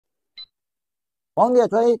王铁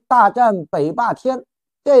锤大战北霸天，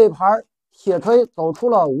这一盘铁锤走出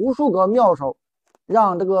了无数个妙手，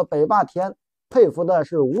让这个北霸天佩服的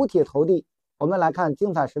是五体投地。我们来看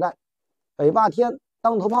精彩时代，北霸天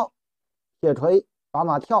当头炮，铁锤把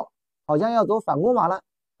马跳，好像要走反攻马了。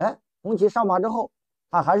哎，红旗上马之后，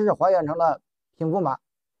他还是还原成了平伏马，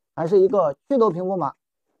还是一个去头平伏马，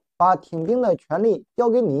把挺兵的权利交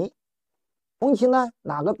给你。红旗呢，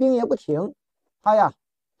哪个兵也不挺，他呀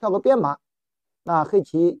跳个边马。那黑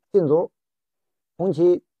棋进卒，红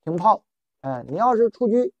棋平炮，你要是出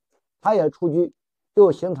车，他也出车，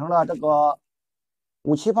就形成了这个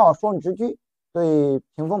五七炮双直车对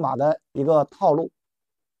平伏马的一个套路。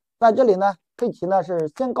在这里呢，黑棋呢是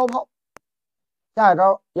先高炮，下一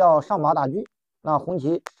招要上马打车，那红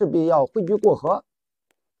棋势必要挥车过河，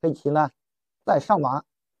黑棋呢再上马，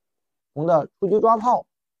红的出车抓炮，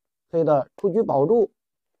黑的出车保住，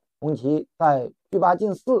红棋再车八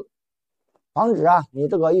进四。防止你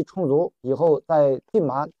这个一冲卒以后再进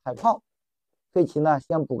马踩炮，黑棋呢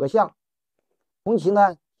先补个象，红棋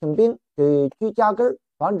呢挺兵给车加根，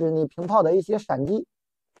防止你平炮的一些闪击，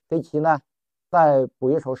黑棋呢再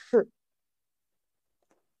补一手士，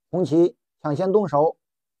红棋抢先动手，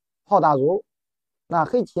炮打卒，那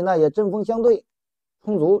黑棋呢也针锋相对，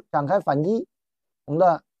冲卒展开反击，红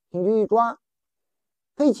的平车一抓，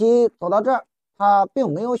黑棋走到这儿，他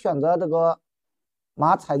并没有选择这个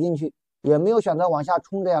马踩进去。也没有选择往下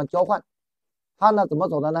冲这样交换，他呢怎么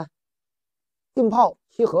走的呢？进炮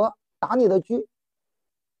七合打你的车，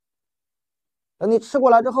等你吃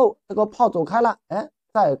过来之后，这个炮走开了，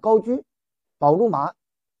再高车保住马，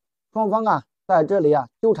双方在这里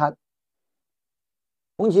纠缠。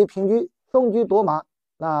红棋平车双车夺马，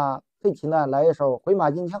那黑棋呢来一手回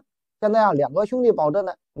马金枪，现在两个兄弟保着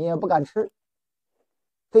呢，你也不敢吃。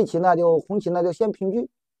黑棋呢红棋呢就先平车，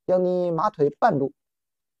将你马腿绊住。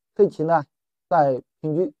黑棋呢再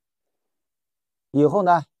平车，以后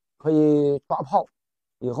呢可以抓炮，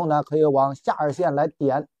以后呢可以往下二线来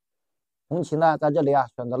点。红棋呢在这里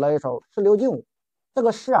选择了一手士六进五，这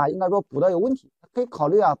个士应该说补的有问题，可以考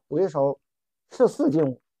虑补一手士四进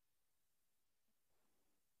五。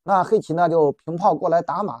那黑棋呢就平炮过来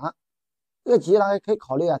打马，这个棋呢可以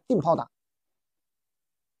考虑进炮打。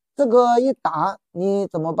这个一打你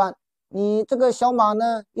怎么办？你这个小马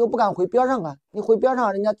呢又不敢回边上你回边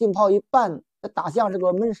上人家进炮一绊，打向这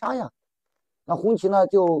个闷杀呀。那红棋呢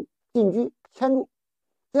就进车牵住，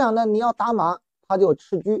这样呢你要打马他就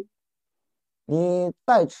吃车，你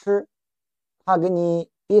再吃他给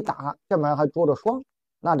你一打，这边还捉着双，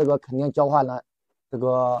那这个肯定交换了，这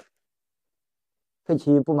个黑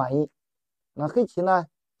棋不满意。那黑棋呢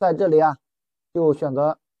在这里就选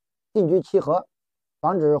择进车七合，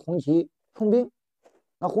防止红棋冲兵。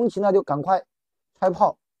那红棋呢就赶快拆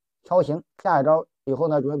炮敲形，下一招以后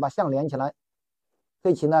呢准备把象连起来，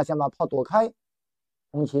黑棋呢先把炮躲开，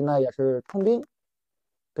红棋呢也是冲兵，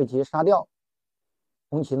黑棋杀掉，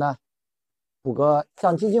红棋呢补个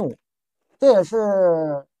象七进五，这也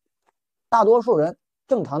是大多数人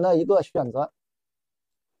正常的一个选择，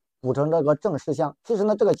补成这个正式象。其实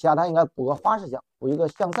呢这个棋它应该补个花式象，补一个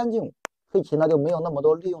象三进五，黑棋呢就没有那么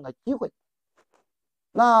多利用的机会。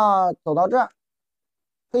那走到这儿，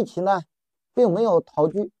黑棋呢并没有逃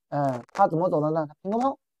车，他怎么走的呢？他平个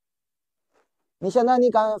炮。你现在你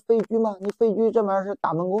敢飞车吗？你飞车这边是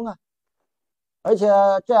打门攻而且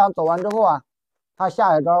这样走完之后他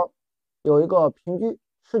下一招有一个平车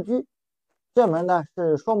吃车，这门呢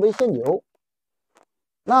是双杯陷阱。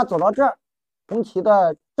那走到这儿，红棋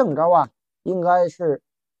的正招应该是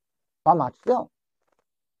把马吃掉，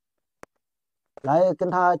来跟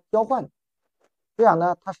他交换，这样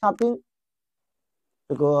呢他杀兵。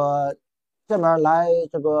这个这边来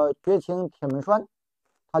这个绝情铁门栓，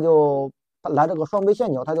他就来这个双杯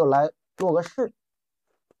陷阱，他就来做个士，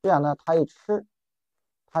这样呢他一吃，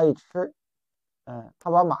他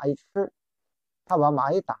把马一吃，他把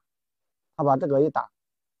马一打，他把这个一打，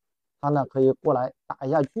他呢可以过来打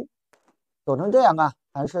一下车，走成这样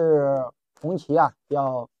还是红棋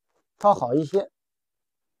要稍好一些。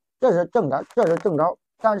这是正招，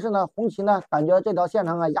但是呢红棋呢感觉这条线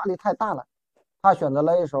上压力太大了，他选择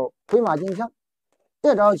了一手回马金枪，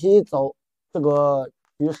这招棋走，这个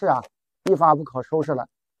局势一发不可收拾了。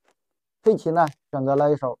黑棋呢选择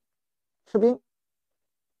了一手吃兵，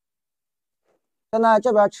现在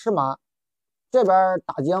这边吃马，这边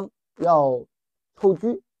打将要抽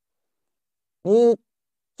车，你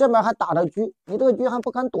这边还打着车，你这个车还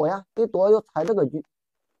不敢躲呀，一躲又踩这个车，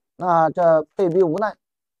那这被逼无奈，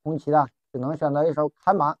红棋只能选择一手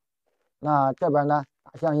砍马，那这边呢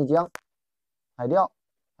打象一将踩掉，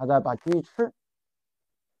他再把车一吃，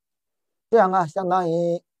这样相当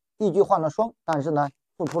于地车换了双，但是呢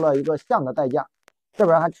付出了一个象的代价。这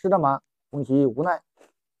边还吃着马，红棋无奈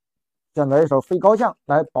选择一手飞高象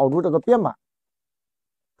来保住这个边马。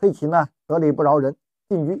黑棋呢得理不饶人，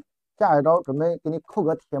进车，下一招准备给你扣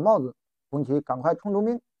个铁帽子，红棋赶快冲出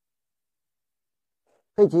兵。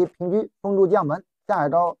黑棋平车封住将门，下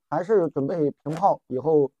一招还是准备平炮，以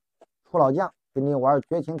后出老将给你玩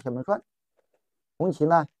绝情铁门栓。红棋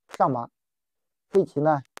呢上马，黑棋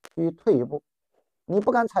呢需退一步，你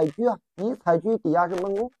不敢踩车啊，你踩车底下是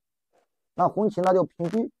闷弓，那红棋呢就平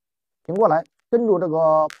车平过来跟住这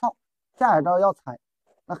个炮，下一招要踩，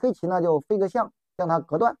那黑棋呢就飞个象将它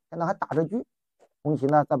隔断，现在还打着车，红棋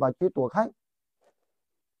呢再把车躲开。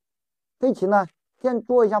黑棋呢先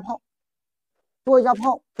捉一下炮，捉一下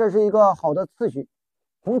炮，这是一个好的次序。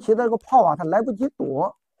红棋的这个炮啊，它来不及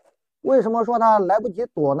躲。为什么说它来不及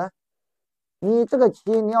躲呢？你这个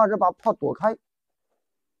棋，你要是把炮躲开，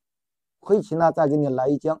黑棋呢再给你来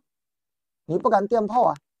一将，你不敢垫炮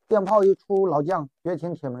啊，垫炮一出老将绝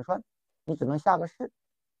情铁门栓，你只能下个士。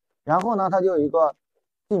然后呢，它就有一个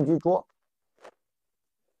进车捉，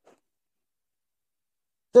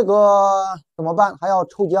这个怎么办？还要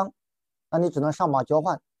抽将，那你只能上马交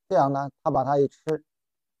换。这样呢，他把它一吃，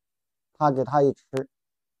他给他一吃，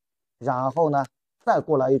然后呢再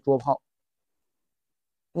过来一捉炮，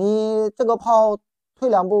你这个炮退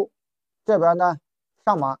两步，这边呢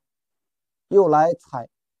上马又来踩，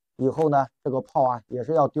以后呢这个炮啊也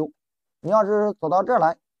是要丢。你要是走到这儿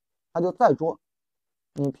来，他就再捉，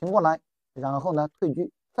你平过来，然后呢退车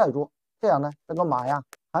再捉，这样呢这个马呀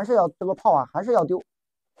还是要这个炮啊还是要丢。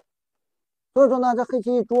所以说呢，这黑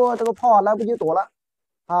棋一捉，这个炮啊来不及躲了，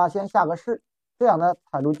他先下个士，这样呢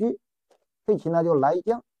踩住车，黑棋呢就来一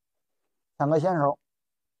将，抢个先手，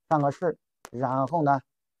上个士，然后呢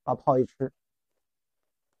把炮一吃，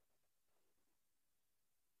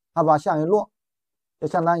他把象一落，就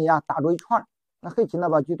相当于啊打住一串。那黑棋呢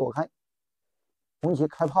把车躲开，红棋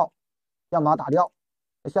开炮，将马打掉，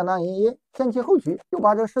相当于先棋后取，又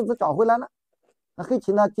把这个士子找回来了。那黑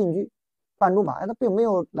棋呢进车绊住马，他并没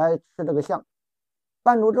有来吃这个象，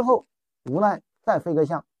绊住之后无奈再飞个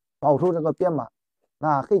象保住这个边马。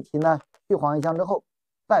那黑棋呢去缓一象之后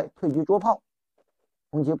再退车捉炮，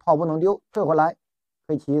红棋炮不能丢，退回来，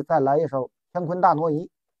黑棋再来一手乾坤大挪移，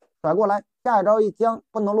甩过来，下一招一将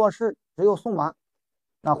不能落士，只有送马。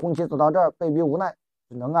那红棋走到这儿被逼无奈，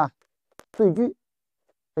只能啊对车，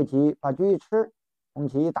黑棋把车一吃，红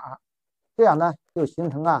棋一打，这样呢就形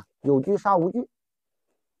成啊有车杀无车。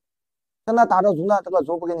现在打着卒呢，这个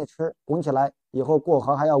卒不给你吃，拱起来以后过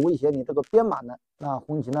河还要威胁你这个边马呢。那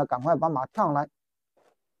红棋呢赶快把马跳上来，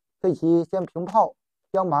黑棋先平炮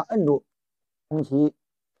将马摁住，红棋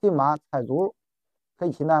进马踩卒，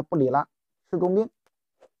黑棋呢不理了，吃中兵。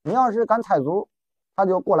你要是敢踩卒，他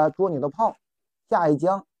就过来捉你的炮，下一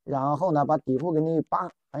将，然后呢把底铺给你一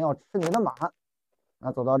扒，还要吃你的马。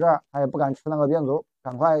那走到这儿他也不敢吃那个边卒，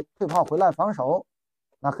赶快退炮回来防守。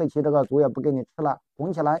那黑棋这个卒也不给你吃了，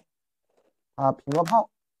拱起来啊平个炮，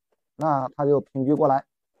那他就平车过来，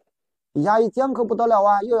底下一将可不得了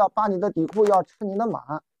啊，又要扒你的底库，要吃你的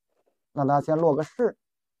马。那他先落个士，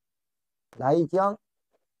来一将，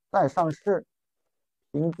再上士，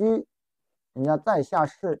平车，人家再下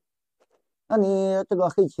士。那你这个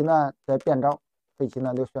黑棋呢在变招，黑棋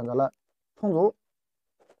呢就选择了冲卒，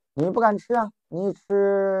你不敢吃啊，你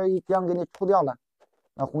吃一将给你出掉了。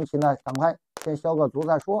那红棋呢赶快先消个卒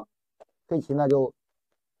再说，黑棋呢就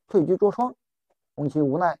退车捉双，红棋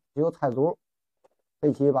无奈只有踩卒，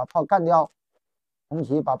黑棋把炮干掉，红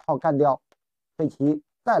棋把炮干掉，黑棋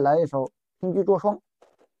再来一手平车捉双。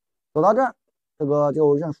走到这儿，这个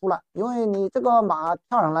就认输了，因为你这个马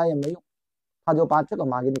跳上来也没用，他就把这个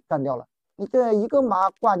马给你干掉了。你这一个马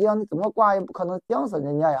挂将，你怎么挂也不可能将死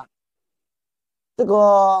人家呀。这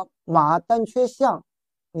个马单缺象，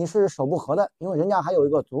你是守不和的，因为人家还有一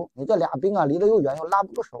个卒，你这俩兵啊离得又远，又拉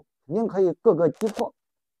不住手，肯定可以各个击破，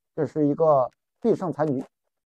这是一个必胜残局。